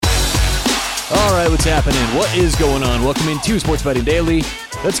right, what's happening? What is going on? Welcome into Sports Betting Daily.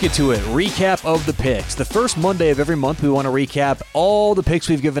 Let's get to it. Recap of the picks. The first Monday of every month, we want to recap all the picks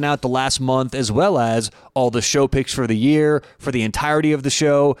we've given out the last month, as well as all the show picks for the year, for the entirety of the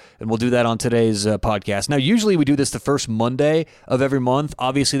show, and we'll do that on today's podcast. Now, usually we do this the first Monday of every month.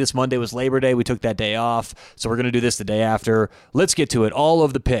 Obviously, this Monday was Labor Day. We took that day off, so we're going to do this the day after. Let's get to it. All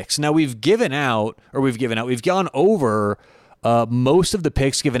of the picks. Now, we've gone over most of the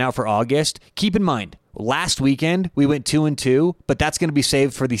picks given out for August. Keep in mind, last weekend we went 2-2, but that's going to be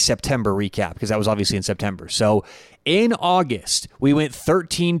saved for the September recap because that was obviously in September. So in August, we went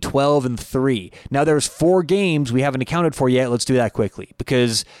 13, 12, and 3. Now there's 4 games we haven't accounted for yet. Let's do that quickly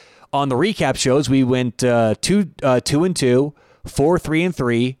because on the recap shows we went 2-2, 4, 3, and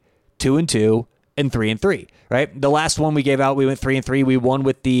 3, 2-2, and 3 and 3. Right. The last one we gave out, we went 3 and 3. We won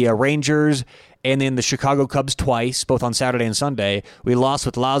with the Rangers and then the Chicago Cubs twice, both on Saturday and Sunday. We lost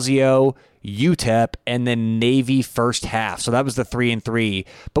with Lazio, UTEP, and then Navy first half. So that was the 3 and 3.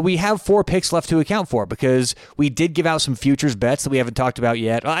 But we have 4 picks left to account for because we did give out some futures bets that we haven't talked about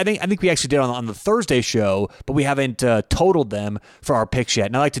yet. I think we actually did on the Thursday show, but we haven't totaled them for our picks yet.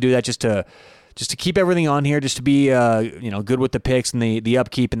 And I like to do that just to keep everything on here, just to be good with the picks and the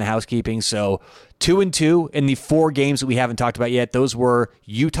upkeep and the housekeeping. So 2-2 in the 4 games that we haven't talked about yet. Those were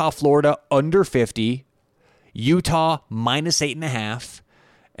Utah, Florida under 50, Utah -8.5,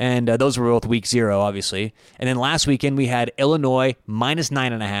 and those were both week 0, obviously. And then last weekend we had Illinois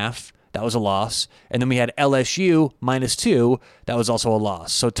 -9.5. That was a loss. And then we had LSU -2. That was also a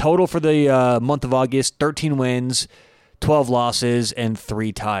loss. So total for the month of August, 13 wins, 12 losses, and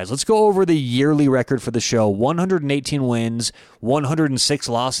 3 ties. Let's go over the yearly record for the show. 118 wins, 106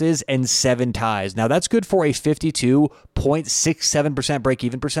 losses, and 7 ties. Now, that's good for a 52.67%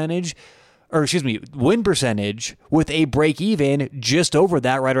 break-even percentage. Win percentage with a break-even just over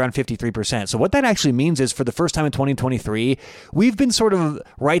that, right around 53%. So what that actually means is for the first time in 2023, we've been sort of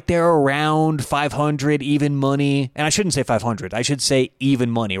right there around 500 even money. And I shouldn't say 500. I should say even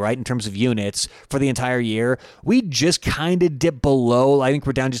money, right, in terms of units for the entire year. We just kind of dipped below. I think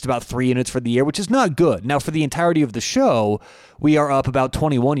we're down just about 3 units for the year, which is not good. Now, for the entirety of the show, we are up about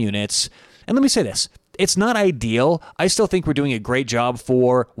 21 units. And let me say this. It's not ideal. I still think we're doing a great job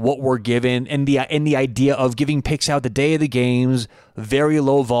for what we're given and the idea of giving picks out the day of the games, very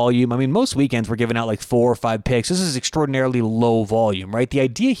low volume. I mean, most weekends we're giving out like 4 or 5 picks. This is extraordinarily low volume, right? The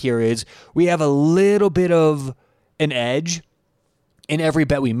idea here is we have a little bit of an edge in every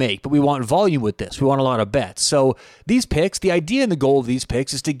bet we make, but we want volume with this. We want a lot of bets. So these picks, the idea and the goal of these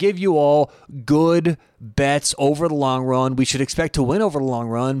picks is to give you all good bets over the long run. We should expect to win over the long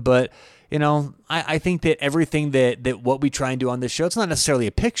run, but I think that everything that what we try and do on this show, it's not necessarily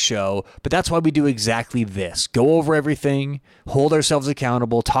a pick show, but that's why we do exactly this. Go over everything, hold ourselves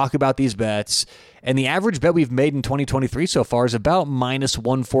accountable, talk about these bets. And the average bet we've made in 2023 so far is about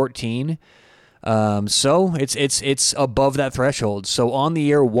 -114. So it's above that threshold. So on the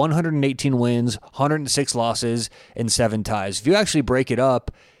year, 118 wins, 106 losses, and 7 ties. If you actually break it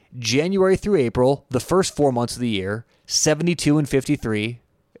up, January through April, the first 4 months of the year, 72 and 53.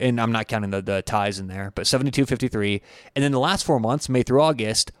 And I'm not counting the ties in there, but 72, 53. And then the last 4 months, May through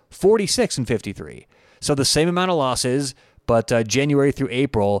August, 46 and 53. So the same amount of losses, but January through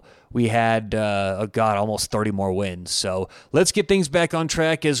April, we had, almost 30 more wins. So let's get things back on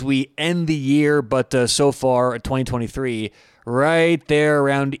track as we end the year. But so far, 2023, right there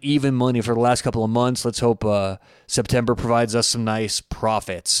around even money for the last couple of months. Let's hope September provides us some nice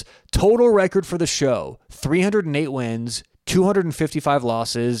profits. Total record for the show, 308 wins, 255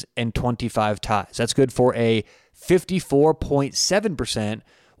 losses, and 25 ties. That's good for a 54.7%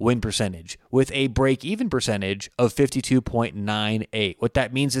 win percentage with a break-even percentage of 52.98. What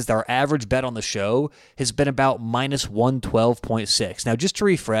that means is that our average bet on the show has been about -112.6. Now, just to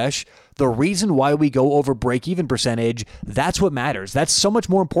refresh, the reason why we go over break-even percentage, that's what matters. That's so much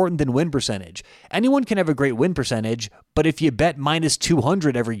more important than win percentage. Anyone can have a great win percentage, but if you bet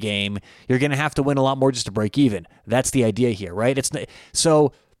 -200 every game, you're going to have to win a lot more just to break even. That's the idea here, right?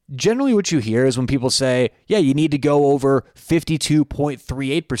 So generally what you hear is when people say, yeah, you need to go over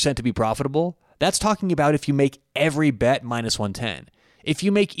 52.38% to be profitable. That's talking about if you make every bet -110. If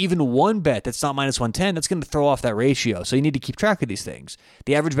you make even one bet that's not -110, that's going to throw off that ratio. So you need to keep track of these things.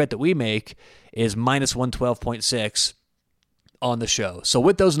 The average bet that we make is -112.6 on the show. So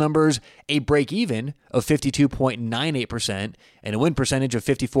with those numbers, a break even of 52.98% and a win percentage of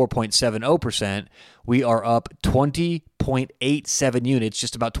 54.70%, we are up 20.87 units,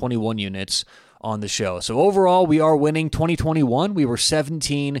 just about 21 units on the show. So overall, we are winning. 2021, we were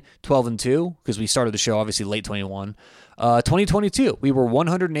 17, 12, and 2 because we started the show obviously late 21. 2022, we were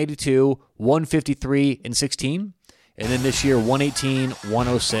 182, 153, and 16. And then this year, 118,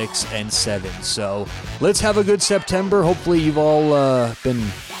 106, and 7. So let's have a good September. Hopefully you've all been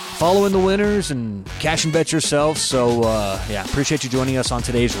following the winners and cash and bet yourself. So, appreciate you joining us on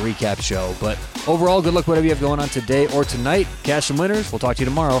today's recap show. But overall, good luck whatever you have going on today or tonight. Cash some winners. We'll talk to you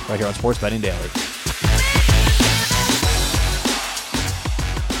tomorrow right here on Sports Betting Daily.